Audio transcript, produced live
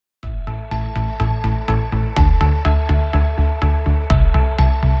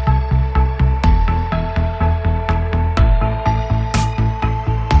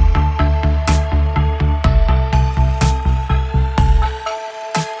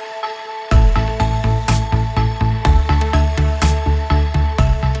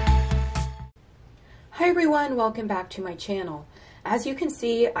everyone, welcome back to my channel. As you can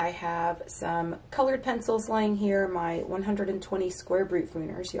see, I have some colored pencils laying here, my 120 square Brute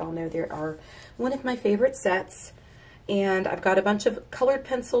Fooners. You all know they are one of my favorite sets. And I've got a bunch of colored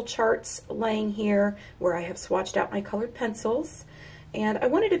pencil charts laying here where I have swatched out my colored pencils. And I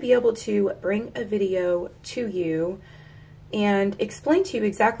wanted to be able to bring a video to you and explain to you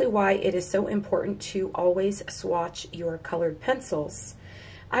exactly why it is so important to always swatch your colored pencils.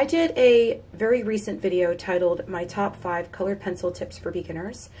 I did a very recent video titled My Top 5 Colored Pencil Tips for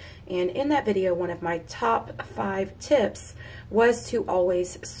Beginners, and in that video one of my top 5 tips was to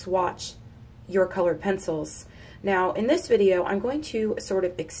always swatch your colored pencils. Now in this video I'm going to sort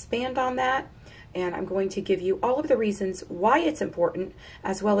of expand on that, and I'm going to give you all of the reasons why it's important,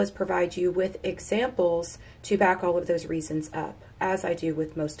 as well as provide you with examples to back all of those reasons up, as I do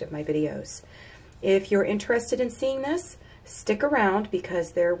with most of my videos. If you're interested in seeing this, stick around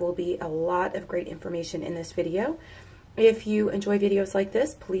because there will be a lot of great information in this video. If you enjoy videos like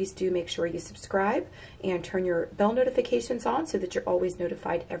this, please do make sure you subscribe and turn your bell notifications on so that you're always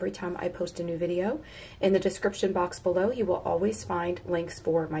notified every time I post a new video. In the description box below, you will always find links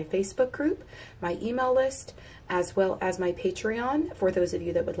for my Facebook group, my email list, as well as my Patreon for those of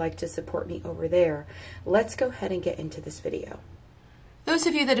you that would like to support me over there. Let's go ahead and get into this video. Those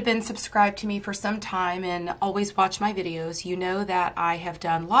of you that have been subscribed to me for some time and always watch my videos, you know that I have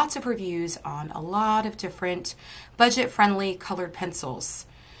done lots of reviews on a lot of different budget-friendly colored pencils.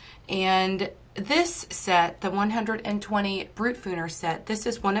 And this set, the 120 Brute Fooner set, this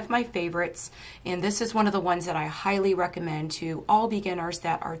is one of my favorites, and this is one of the ones that I highly recommend to all beginners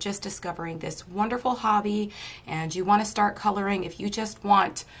that are just discovering this wonderful hobby and you want to start coloring. If you just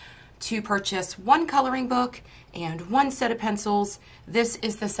want to purchase one coloring book and one set of pencils, this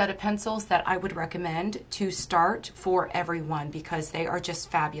is the set of pencils that I would recommend to start for everyone because they are just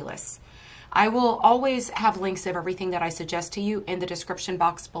fabulous. I will always have links of everything that I suggest to you in the description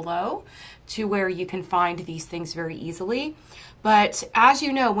box below to where you can find these things very easily. But as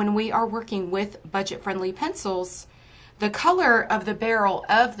you know, when we are working with budget-friendly pencils, the color of the barrel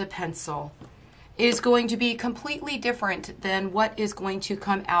of the pencil is going to be completely different than what is going to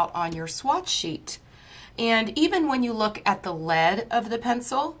come out on your swatch sheet. And even when you look at the lead of the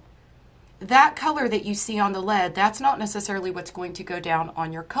pencil, that color that you see on the lead, that's not necessarily what's going to go down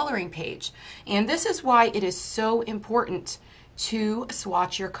on your coloring page. And this is why it is so important to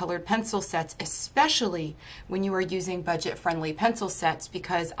swatch your colored pencil sets, especially when you are using budget-friendly pencil sets,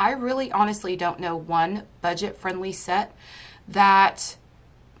 because I really honestly don't know one budget-friendly set that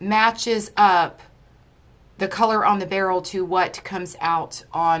matches up the color on the barrel to what comes out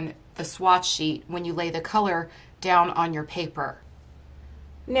on the swatch sheet when you lay the color down on your paper.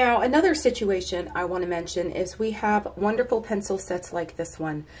 Now, another situation I want to mention is we have wonderful pencil sets like this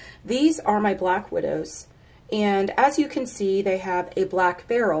one. These are my Black Widows, and as you can see, they have a black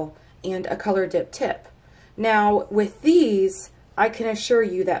barrel and a color dip tip. Now, with these, I can assure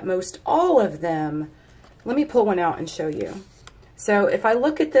you that most all of them, let me pull one out and show you. So if I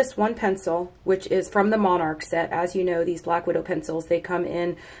look at this one pencil, which is from the Monarch set, as you know, these Black Widow pencils, they come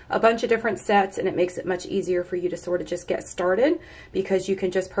in a bunch of different sets, and it makes it much easier for you to sort of just get started because you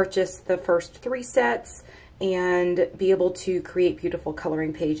can just purchase the first 3 sets and be able to create beautiful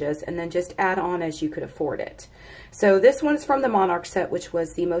coloring pages and then just add on as you could afford it. So this one's from the Monarch set, which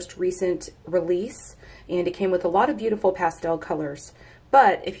was the most recent release, and it came with a lot of beautiful pastel colors.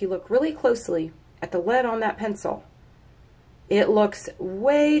 But if you look really closely at the lead on that pencil, it looks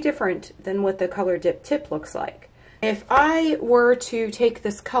way different than what the color dip tip looks like. If I were to take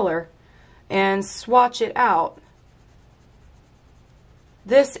this color and swatch it out,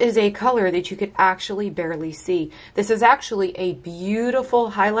 this is a color that you could actually barely see. This is actually a beautiful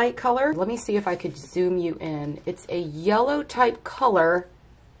highlight color. Let me see if I could zoom you in. It's a yellow type color,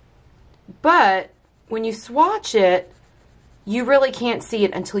 but when you swatch it, you really can't see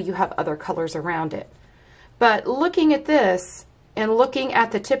it until you have other colors around it. But looking at this and looking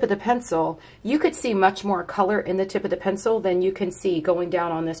at the tip of the pencil, you could see much more color in the tip of the pencil than you can see going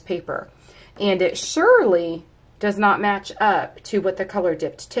down on this paper. And it surely does not match up to what the color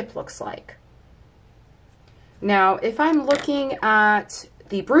dipped tip looks like. Now, if I'm looking at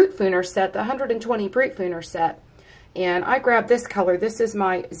the Brute Fooner set, the 120 Brute Fooner set, and I grab this color, this is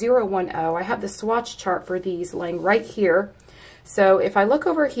my 010. I have the swatch chart for these laying right here. So if I look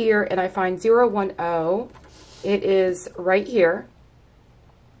over here and I find 010, it is right here.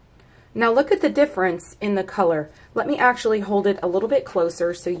 Now look at the difference in the color. Let me actually hold it a little bit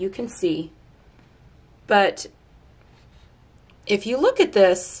closer so you can see. But if you look at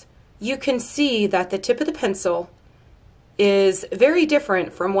this, you can see that the tip of the pencil is very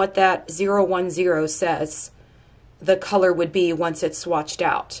different from what that 010 says the color would be once it's swatched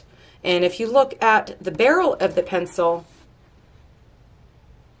out. And if you look at the barrel of the pencil,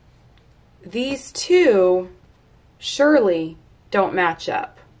 these two surely don't match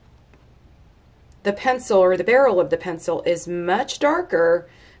up. The pencil, or the barrel of the pencil, is much darker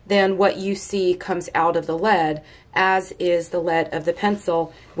than what you see comes out of the lead, as is the lead of the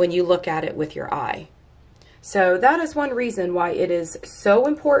pencil when you look at it with your eye. So that is one reason why it is so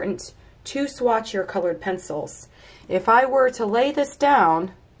important to swatch your colored pencils. If I were to lay this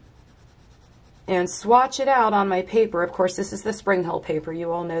down and swatch it out on my paper, of course this is the Spring Hill paper,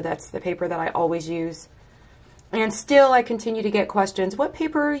 you all know that's the paper that I always use. And still I continue to get questions, what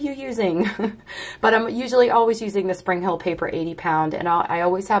paper are you using? But I'm usually always using the Spring Hill paper 80 pound, and I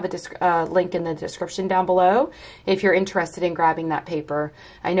always have a link in the description down below if you're interested in grabbing that paper.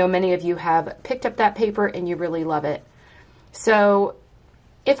 I know many of you have picked up that paper and you really love it. So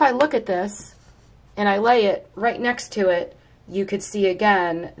if I look at this and I lay it right next to it, you could see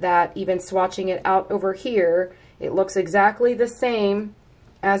again that even swatching it out over here, it looks exactly the same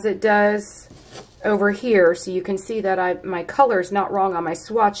as it does over here. So you can see that my color's not wrong on my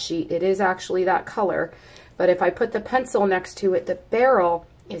swatch sheet. It is actually that color. But if I put the pencil next to it, the barrel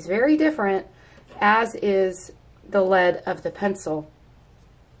is very different, as is the lead of the pencil.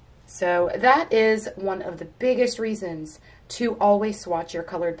 So that is one of the biggest reasons to always swatch your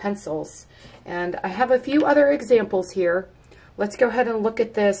colored pencils. And I have a few other examples here. Let's go ahead and look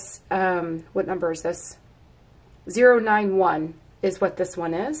at this. What number is this? 091 is what this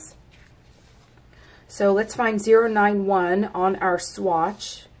one is. So let's find 091 on our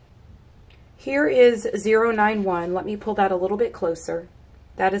swatch. Here is 091. Let me pull that a little bit closer.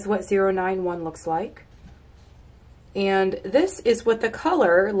 That is what 091 looks like. And this is what the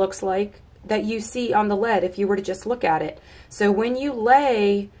color looks like that you see on the lead if you were to just look at it. So when you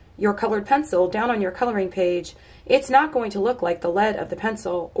lay your colored pencil down on your coloring page, it's not going to look like the lead of the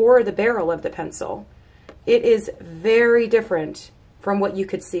pencil or the barrel of the pencil. It is very different from what you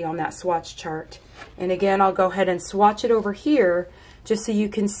could see on that swatch chart. And again, I'll go ahead and swatch it over here just so you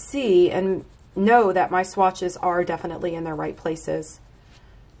can see and know that my swatches are definitely in their right places.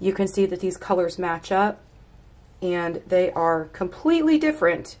 You can see that these colors match up and they are completely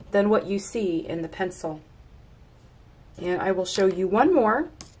different than what you see in the pencil. And I will show you one more.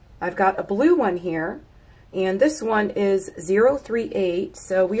 I've got a blue one here, and this one is 038.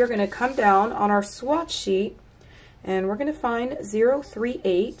 So we are going to come down on our swatch sheet and we're going to find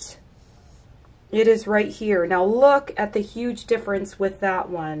 038. It is right here. Now look at the huge difference with that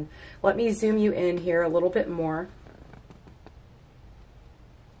one. Let me zoom you in here a little bit more.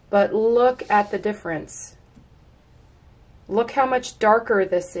 But look at the difference. Look how much darker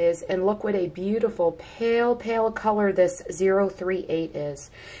this is, and look what a beautiful pale, pale color this 038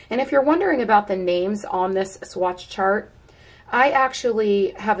 is. And if you're wondering about the names on this swatch chart, I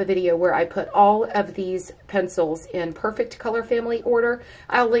actually have a video where I put all of these pencils in perfect color family order.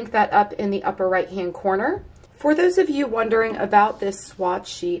 I'll link that up in the upper right hand corner. For those of you wondering about this swatch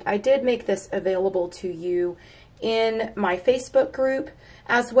sheet, I did make this available to you in my Facebook group,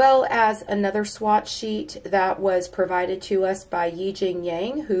 as well as another swatch sheet that was provided to us by Yijing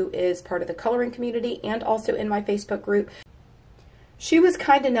Yang, who is part of the coloring community and also in my Facebook group. She was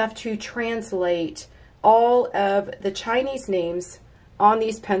kind enough to translate all of the Chinese names on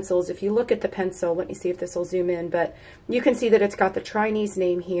these pencils. If you look at the pencil, let me see if this will zoom in, but you can see that it's got the Chinese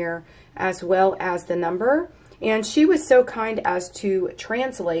name here as well as the number. And she was so kind as to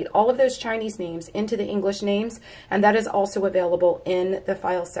translate all of those Chinese names into the English names, and that is also available in the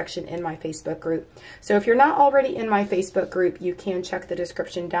file section in my Facebook group. So if you're not already in my Facebook group, you can check the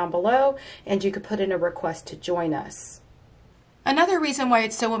description down below and you could put in a request to join us. Another reason why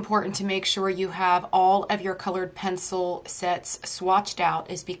it's so important to make sure you have all of your colored pencil sets swatched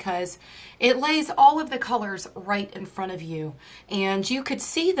out is because it lays all of the colors right in front of you, and you could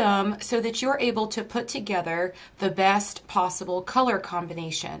see them so that you're able to put together the best possible color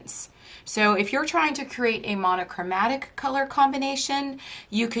combinations. So if you're trying to create a monochromatic color combination,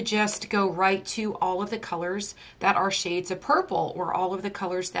 you could just go right to all of the colors that are shades of purple or all of the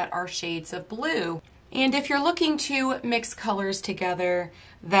colors that are shades of blue. And if you're looking to mix colors together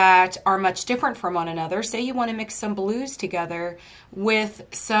that are much different from one another, say you want to mix some blues together with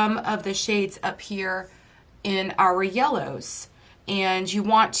some of the shades up here in our yellows, and you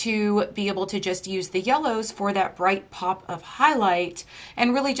want to be able to just use the yellows for that bright pop of highlight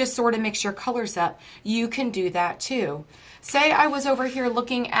and really just sort of mix your colors up, you can do that too. Say I was over here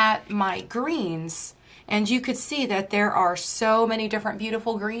looking at my greens, and you could see that there are so many different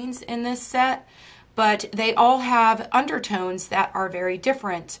beautiful greens in this set. but they all have undertones that are very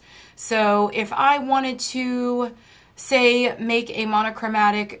different. So if I wanted to, say, make a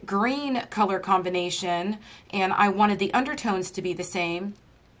monochromatic green color combination and I wanted the undertones to be the same,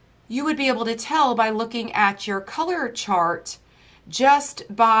 you would be able to tell by looking at your color chart just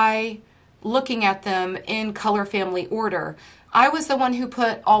by looking at them in color family order. I was the one who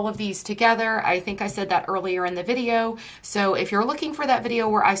put all of these together. I think I said that earlier in the video. So if you're looking for that video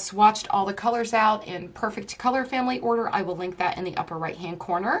where I swatched all the colors out in perfect color family order, I will link that in the upper right hand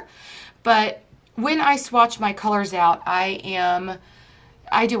corner. But when I swatch my colors out, I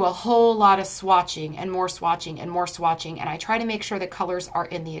do a whole lot of swatching and more swatching and more swatching, and I try to make sure the colors are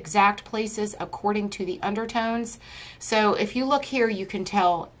in the exact places according to the undertones. So if you look here, you can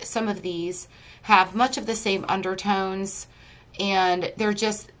tell some of these have much of the same undertones, and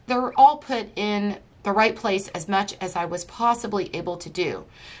they're all put in the right place as much as I was possibly able to do.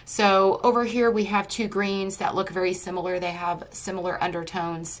 So over here we have two greens that look very similar. They have similar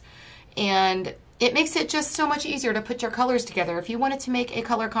undertones, and it makes it just so much easier to put your colors together. If you wanted to make a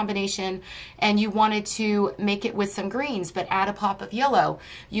color combination and you wanted to make it with some greens but add a pop of yellow,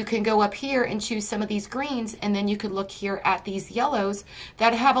 you can go up here and choose some of these greens, and then you could look here at these yellows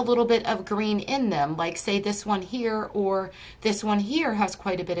that have a little bit of green in them, like say this one here or this one here has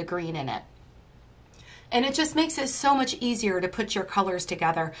quite a bit of green in it. And it just makes it so much easier to put your colors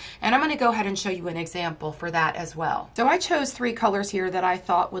together. And I'm going to go ahead and show you an example for that as well. So I chose 3 colors here that I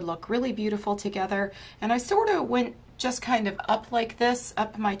thought would look really beautiful together. And I sort of went just kind of up like this,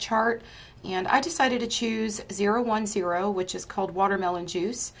 up my chart. And I decided to choose 010, which is called Watermelon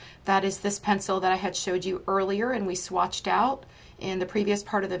Juice. That is this pencil that I had showed you earlier and we swatched out in the previous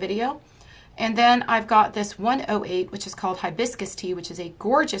part of the video. And then I've got this 108, which is called Hibiscus Tea, which is a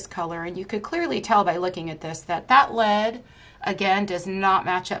gorgeous color. And you could clearly tell by looking at this that that lead, again, does not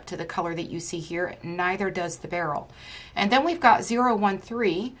match up to the color that you see here. Neither does the barrel. And then we've got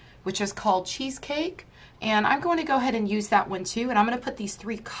 013, which is called Cheesecake. And I'm going to go ahead and use that one too. And I'm going to put these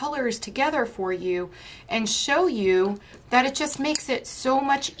 3 colors together for you and show you that it just makes it so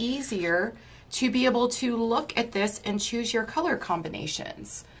much easier to be able to look at this and choose your color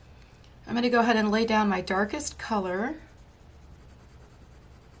combinations. I'm going to go ahead and lay down my darkest color,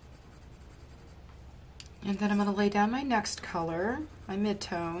 and then I'm going to lay down my next color, my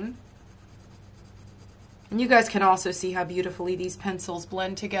mid-tone. And you guys can also see how beautifully these pencils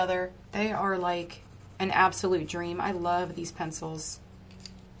blend together. They are like an absolute dream. I love these pencils.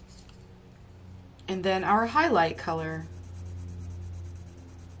 And then our highlight color.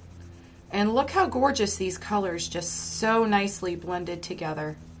 And look how gorgeous these colors just so nicely blended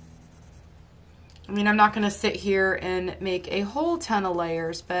together. I mean, I'm not going to sit here and make a whole ton of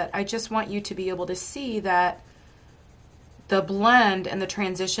layers, but I just want you to be able to see that the blend and the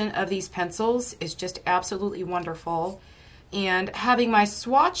transition of these pencils is just absolutely wonderful. And having my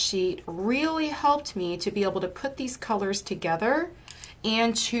swatch sheet really helped me to be able to put these colors together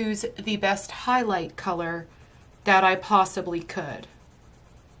and choose the best highlight color that I possibly could.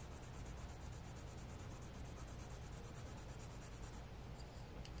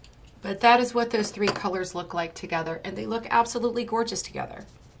 But that is what those 3 colors look like together, and they look absolutely gorgeous together.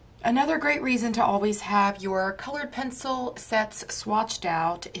 Another great reason to always have your colored pencil sets swatched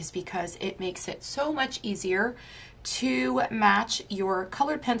out is because it makes it so much easier to match your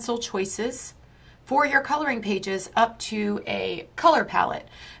colored pencil choices for your coloring pages up to a color palette.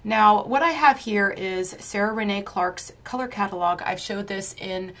 Now, what I have here is Sarah Renee Clark's color catalog. I've showed this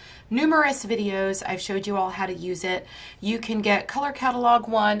in numerous videos. I've showed you all how to use it. You can get color catalog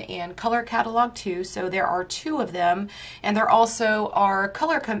 1 and color catalog 2, so there are 2 of them, and there also are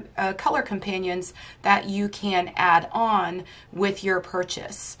color companions that you can add on with your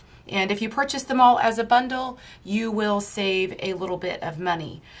purchase. And if you purchase them all as a bundle, you will save a little bit of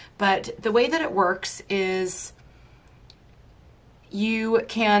money. But the way that it works is you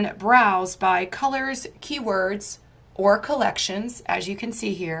can browse by colors, keywords, or collections, as you can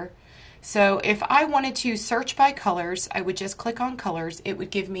see here. So if I wanted to search by colors, I would just click on colors. It would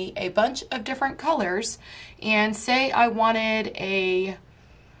give me a bunch of different colors. And say I wanted a,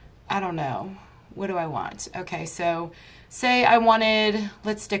 I don't know, what do I want? Okay, so say I wanted,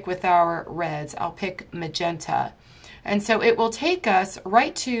 let's stick with our reds. I'll pick magenta. And so it will take us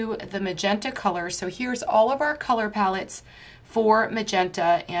right to the magenta color. So here's all of our color palettes for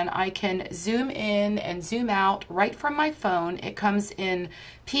magenta, and I can zoom in and zoom out right from my phone. It comes in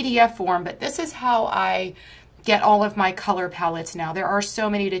PDF form, but this is how I get all of my color palettes now. There are so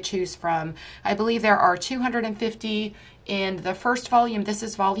many to choose from. I believe there are 250 in the first volume. This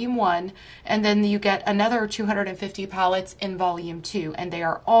is volume 1, and then you get another 250 palettes in volume 2, and they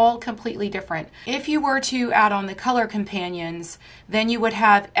are all completely different. If you were to add on the color companions, then you would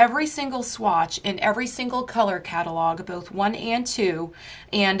have every single swatch in every single color catalog, both 1 and 2,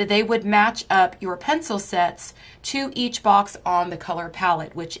 and they would match up your pencil sets to each box on the color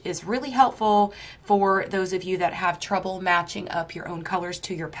palette, which is really helpful for those of you that have trouble matching up your own colors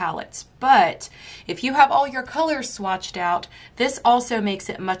to your palettes. But if you have all your colors swatched out, this also makes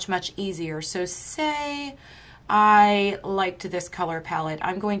it much, much easier. So say I liked this color palette.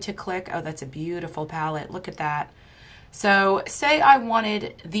 I'm going to click, oh, that's a beautiful palette. Look at that. So say I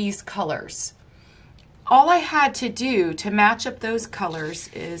wanted these colors. All I had to do to match up those colors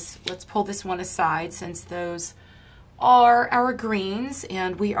is, let's pull this one aside since those are our greens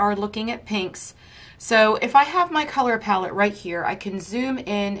and we are looking at pinks. So if I have my color palette right here, I can zoom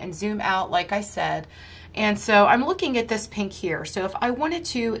in and zoom out like I said. And so I'm looking at this pink here. So if I wanted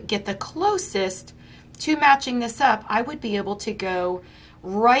to get the closest to matching this up, I would be able to go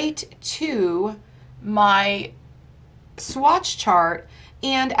right to my swatch chart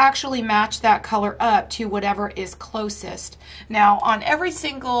and actually match that color up to whatever is closest. Now, on every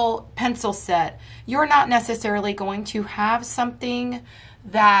single pencil set, you're not necessarily going to have something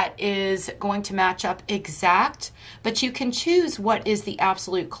that is going to match up exact, but you can choose what is the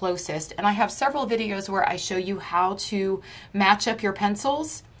absolute closest. And I have several videos where I show you how to match up your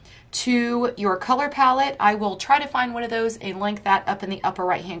pencils to your color palette. I will try to find one of those and link that up in the upper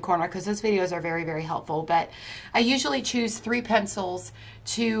right hand corner because those videos are very, very helpful. But I usually choose 3 pencils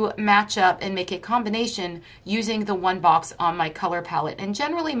to match up and make a combination using the one box on my color palette. And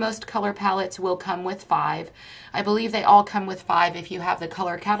generally most color palettes will come with 5. I believe they all come with 5 if you have the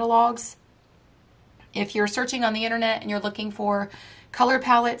color catalogs. If you're searching on the internet and you're looking for color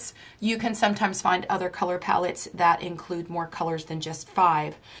palettes, you can sometimes find other color palettes that include more colors than just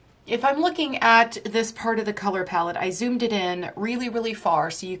 5. If I'm looking at this part of the color palette, I zoomed it in really, really far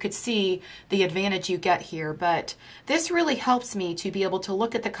so you could see the advantage you get here, but this really helps me to be able to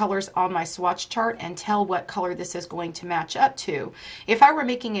look at the colors on my swatch chart and tell what color this is going to match up to. If I were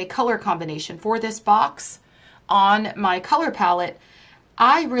making a color combination for this box on my color palette,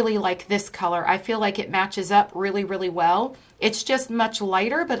 I really like this color. I feel like it matches up really, really well. It's just much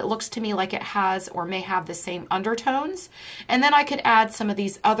lighter, but it looks to me like it has or may have the same undertones. And then I could add some of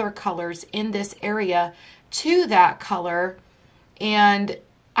these other colors in this area to that color, and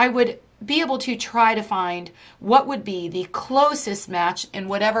I would be able to try to find what would be the closest match in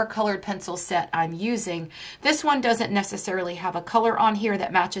whatever colored pencil set I'm using. This one doesn't necessarily have a color on here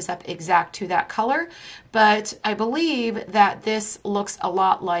that matches up exact to that color, but I believe that this looks a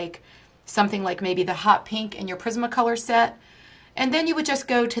lot like something like maybe the hot pink in your Prismacolor set. And then you would just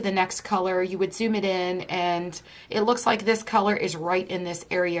go to the next color, you would zoom it in, and it looks like this color is right in this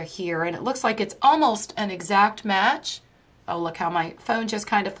area here, and it looks like it's almost an exact match. Oh, look how my phone just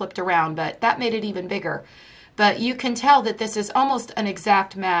kind of flipped around, but that made it even bigger. But you can tell that this is almost an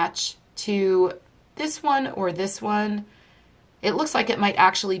exact match to this one or this one. It looks like it might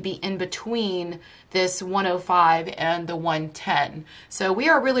actually be in between this 105 and the 110. So we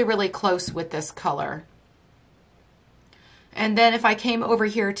are really, really close with this color. And then if I came over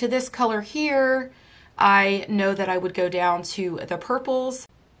here to this color here, I know that I would go down to the purples.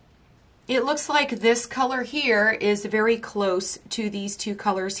 It looks like this color here is very close to these 2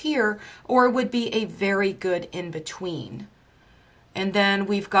 colors here, or would be a very good in between. And then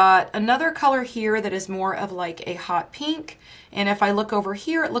we've got another color here that is more of like a hot pink. And if I look over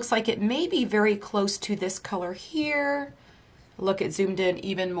here, it looks like it may be very close to this color here. Look, it zoomed in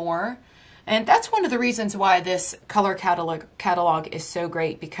even more. And that's one of the reasons why this color catalog is so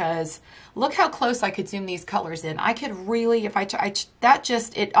great, because look how close I could zoom these colors in. I could really, if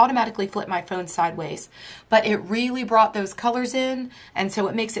it automatically flipped my phone sideways, but it really brought those colors in, and so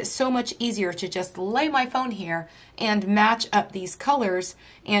it makes it so much easier to just lay my phone here and match up these colors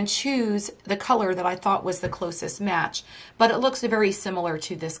and choose the color that I thought was the closest match. But it looks very similar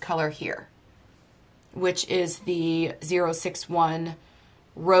to this color here, which is the 061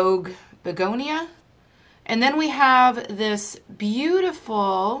 Rogue Begonia. And then we have this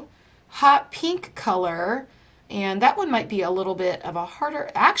beautiful hot pink color, and that one might be a little bit of a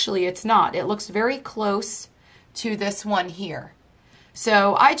harder, actually it's not. It looks very close to this one here.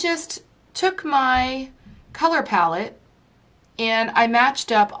 So I just took my color palette and I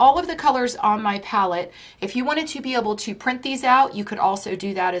matched up all of the colors on my palette. If you wanted to be able to print these out, you could also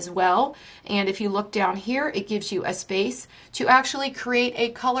do that as well. And if you look down here, it gives you a space to actually create a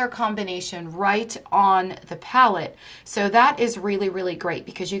color combination right on the palette. So that is really, really great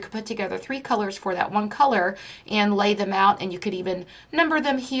because you could put together 3 colors for that one color and lay them out, and you could even number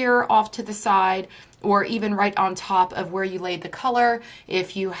them here off to the side, or even right on top of where you laid the color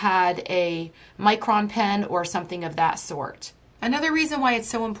if you had a micron pen or something of that sort. Another reason why it's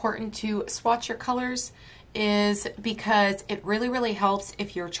so important to swatch your colors is because it really, really helps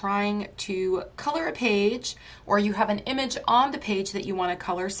if you're trying to color a page or you have an image on the page that you want to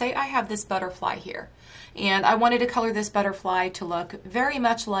color. Say I have this butterfly here and I wanted to color this butterfly to look very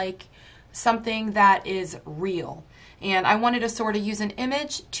much like something that is real. And I wanted to sort of use an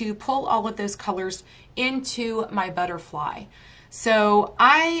image to pull all of those colors into my butterfly. So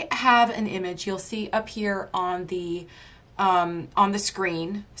I have an image you'll see up here on the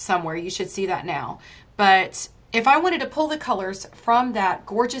screen somewhere. You should see that now. But if I wanted to pull the colors from that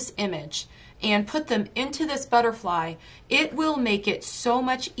gorgeous image and put them into this butterfly, it will make it so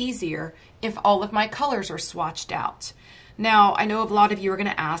much easier if all of my colors are swatched out. Now, I know a lot of you are going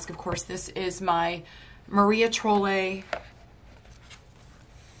to ask, of course, this is my Maria Trolle.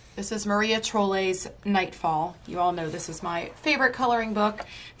 This is Maria Trolle's Nightfall. You all know this is my favorite coloring book.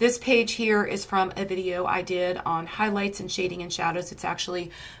 This page here is from a video I did on highlights and shading and shadows. It's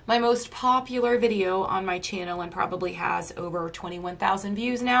actually my most popular video on my channel and probably has over 21,000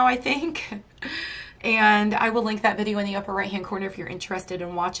 views now, I think. And I will link that video in the upper right hand corner if you're interested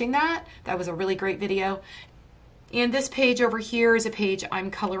in watching that. That was a really great video. And this page over here is a page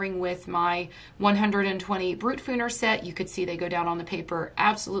I'm coloring with my 120 Brutfuner set. You could see they go down on the paper,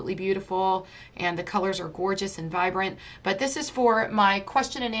 absolutely beautiful, and the colors are gorgeous and vibrant. But this is for my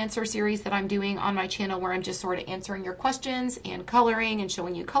question and answer series that I'm doing on my channel, where I'm just sort of answering your questions and coloring and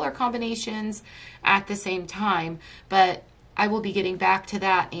showing you color combinations at the same time. But I will be getting back to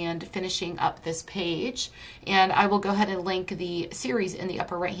that and finishing up this page, and I will go ahead and link the series in the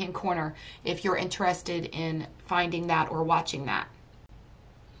upper right hand corner if you're interested in finding that or watching that.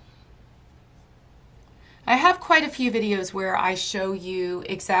 I have quite a few videos where I show you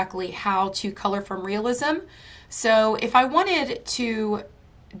exactly how to color from realism. So if I wanted to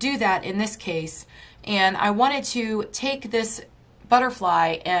do that in this case, and I wanted to take this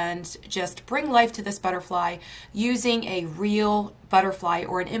butterfly and just bring life to this butterfly using a real butterfly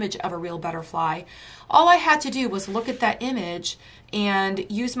or an image of a real butterfly, all I had to do was look at that image and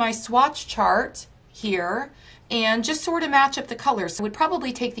use my swatch chart here and just sort of match up the colors. So I would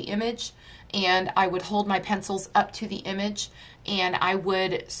probably take the image and I would hold my pencils up to the image and I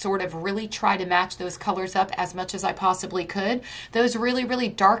would sort of really try to match those colors up as much as I possibly could. Those really, really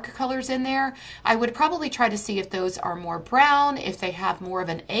dark colors in there, I would probably try to see if those are more brown, if they have more of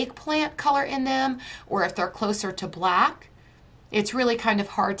an eggplant color in them, or if they're closer to black. It's really kind of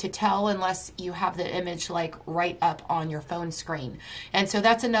hard to tell unless you have the image like right up on your phone screen. And so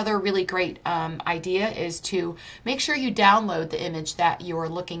that's another really great idea, is to make sure you download the image that you're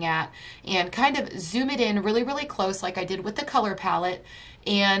looking at and kind of zoom it in really, really close like I did with the color palette,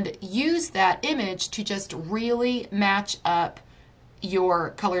 and use that image to just really match up your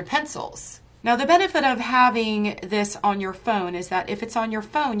colored pencils. Now, the benefit of having this on your phone is that if it's on your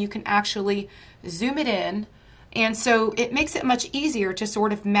phone, you can actually zoom it in. And so it makes it much easier to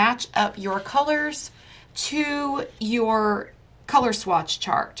sort of match up your colors to your color swatch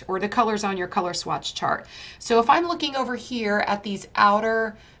chart, or the colors on your color swatch chart. So if I'm looking over here at these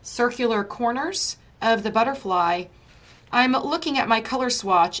outer circular corners of the butterfly, I'm looking at my color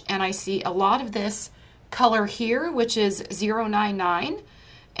swatch and I see a lot of this color here, which is 099.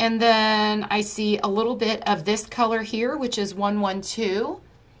 And then I see a little bit of this color here, which is 112.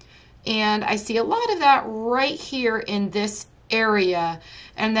 And I see a lot of that right here in this area.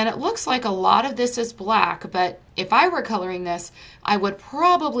 And then it looks like a lot of this is black, but if I were coloring this, I would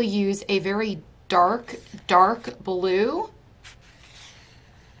probably use a very dark, dark blue.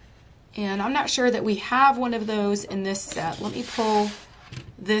 And I'm not sure that we have one of those in this set. Let me pull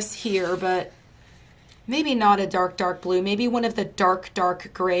this here, but maybe not a dark, dark blue, maybe one of the dark,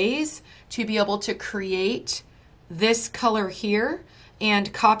 dark grays to be able to create this color here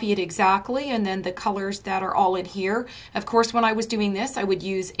and copy it exactly, and then the colors that are all in here. Of course, when I was doing this, I would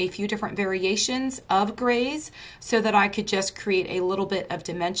use a few different variations of grays so that I could just create a little bit of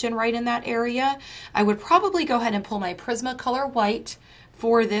dimension right in that area. I would probably go ahead and pull my Prismacolor white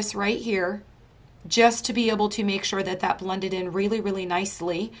for this right here, just to be able to make sure that that blended in really, really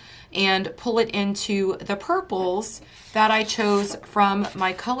nicely, and pull it into the purples that I chose from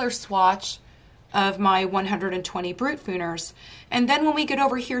my color swatch of my 120 Brute Fooners. And then when we get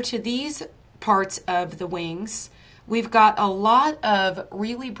over here to these parts of the wings, we've got a lot of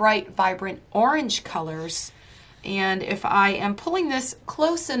really bright, vibrant orange colors. And if I am pulling this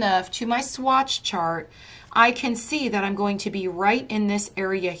close enough to my swatch chart, I can see that I'm going to be right in this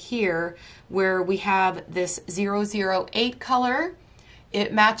area here where we have this 008 color.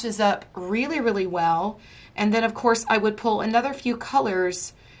 It matches up really, really well. And then of course I would pull another few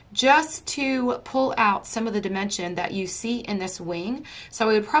colors just to pull out some of the dimension that you see in this wing. So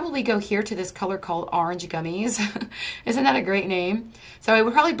I would probably go here to this color called Orange Gummies. Isn't that a great name? So I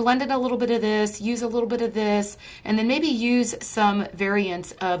would probably blend in a little bit of this, use a little bit of this, and then maybe use some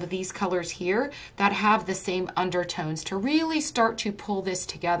variants of these colors here that have the same undertones to really start to pull this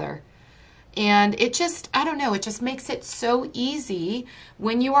together. And it just, I don't know, it just makes it so easy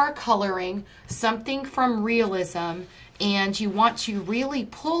when you are coloring something from realism and you want to really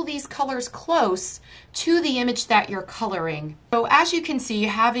pull these colors close to the image that you're coloring. So as you can see,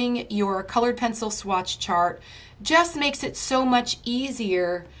 having your colored pencil swatch chart just makes it so much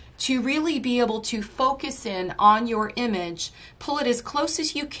easier to really be able to focus in on your image, pull it as close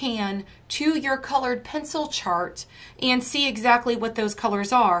as you can to your colored pencil chart, and see exactly what those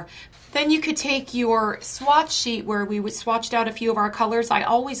colors are. Then you could take your swatch sheet where we swatched out a few of our colors. I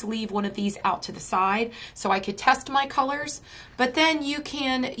always leave one of these out to the side so I could test my colors. But then you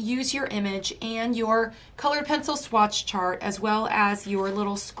can use your image and your colored pencil swatch chart as well as your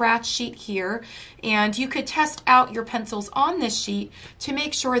little scratch sheet here. And you could test out your pencils on this sheet to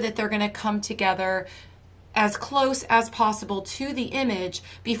make sure that they're going to come together as close as possible to the image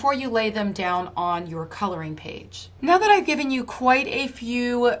before you lay them down on your coloring page. Now that I've given you quite a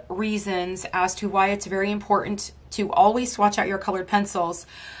few reasons as to why it's very important to always swatch out your colored pencils,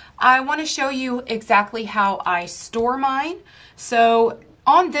 I want to show you exactly how I store mine. So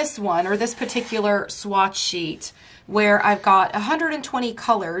on this one, or this particular swatch sheet, where I've got 120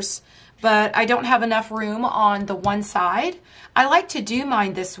 colors, but I don't have enough room on the one side, I like to do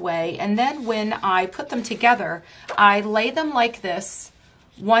mine this way, and then when I put them together, I lay them like this,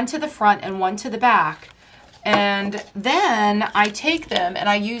 one to the front and one to the back, and then I take them and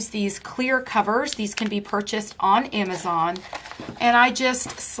I use these clear covers. These can be purchased on Amazon, and I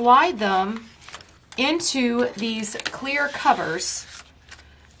just slide them into these clear covers,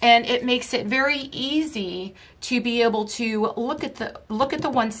 and it makes it very easy to be able to look at the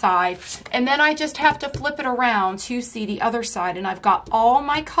one side, and then I just have to flip it around to see the other side, and I've got all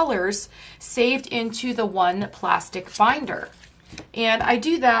my colors saved into the one plastic binder. And I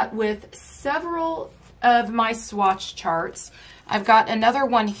do that with several of my swatch charts. I've got another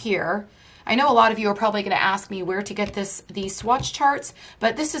one here. I know a lot of you are probably going to ask me where to get these swatch charts,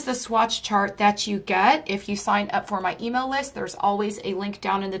 but this is the swatch chart that you get if you sign up for my email list. There's always a link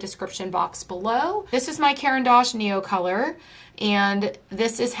down in the description box below. This is my Caran d'Ache Neo Color, and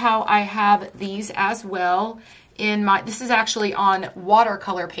this is how I have these as well. This is actually on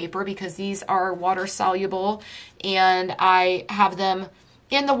watercolor paper because these are water soluble, and I have them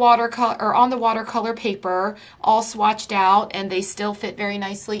in the watercolor or on the watercolor paper, all swatched out, and they still fit very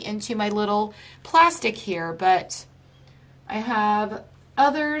nicely into my little plastic here. But I have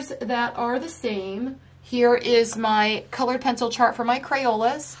others that are the same. Here is my colored pencil chart for my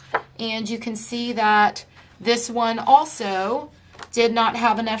Crayolas, and you can see that this one also did not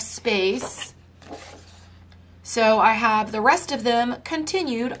have enough space. So I have the rest of them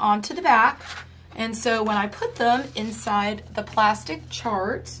continued onto the back. And so when I put them inside the plastic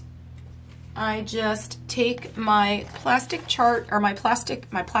chart, I just take my plastic chart, or my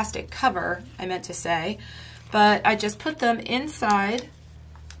plastic cover, I meant to say, but I just put them inside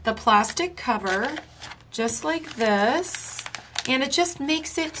the plastic cover, just like this, and it just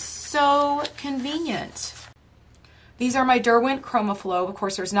makes it so convenient. These are my Derwent ChromaFlow. Of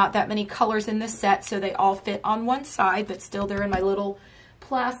course, there's not that many colors in this set, so they all fit on one side, but still they're in my little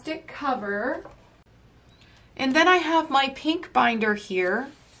plastic cover. And then I have my pink binder here.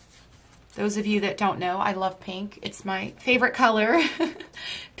 Those of you that don't know, I love pink. It's my favorite color.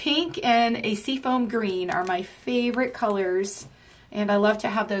 Pink and a seafoam green are my favorite colors. And I love to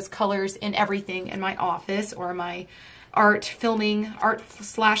have those colors in everything in my office or my art/filming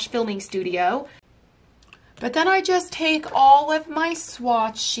studio. But then I just take all of my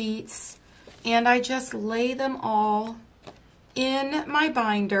swatch sheets and I just lay them all in my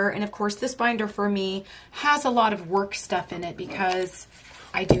binder. And of course this binder for me has a lot of work stuff in it because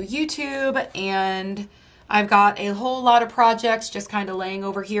I do YouTube and I've got a whole lot of projects just kind of laying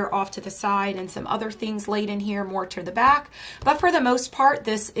over here off to the side and some other things laid in here more to the back. But for the most part,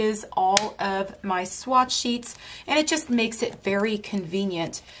 this is all of my swatch sheets, and it just makes it very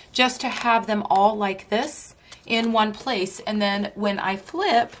convenient just to have them all like this in one place. And then when I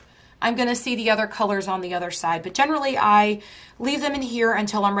flip, I'm going to see the other colors on the other side. But generally, I leave them in here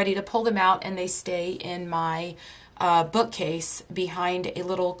until I'm ready to pull them out, and they stay in my bookcase behind a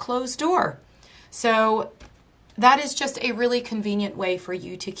little closed door. So that is just a really convenient way for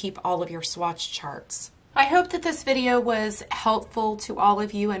you to keep all of your swatch charts. I hope that this video was helpful to all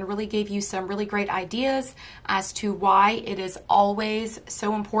of you and really gave you some really great ideas as to why it is always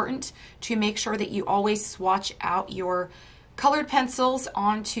so important to make sure that you always swatch out your colored pencils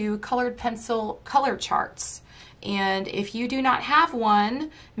onto colored pencil color charts. And if you do not have one,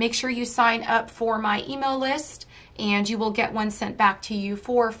 make sure you sign up for my email list, and you will get one sent back to you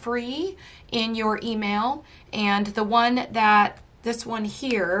for free in your email. And the one that, this one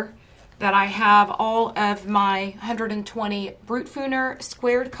here, that I have all of my 120 Brute Fooner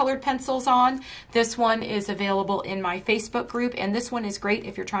squared colored pencils on. This one is available in my Facebook group, and this one is great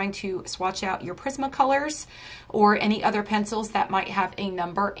if you're trying to swatch out your Prismacolors or any other pencils that might have a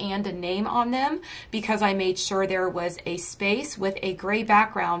number and a name on them, because I made sure there was a space with a gray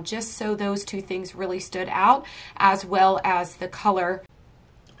background just so those two things really stood out, as well as the color.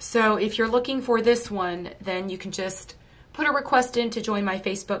 So if you're looking for this one, then you can just put a request in to join my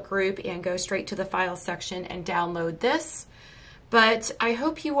Facebook group and go straight to the file section and download this. But I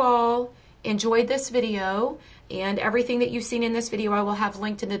hope you all enjoyed this video, and everything that you've seen in this video I will have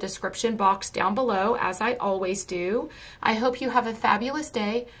linked in the description box down below, as I always do. I hope you have a fabulous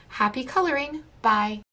day. Happy coloring. Bye.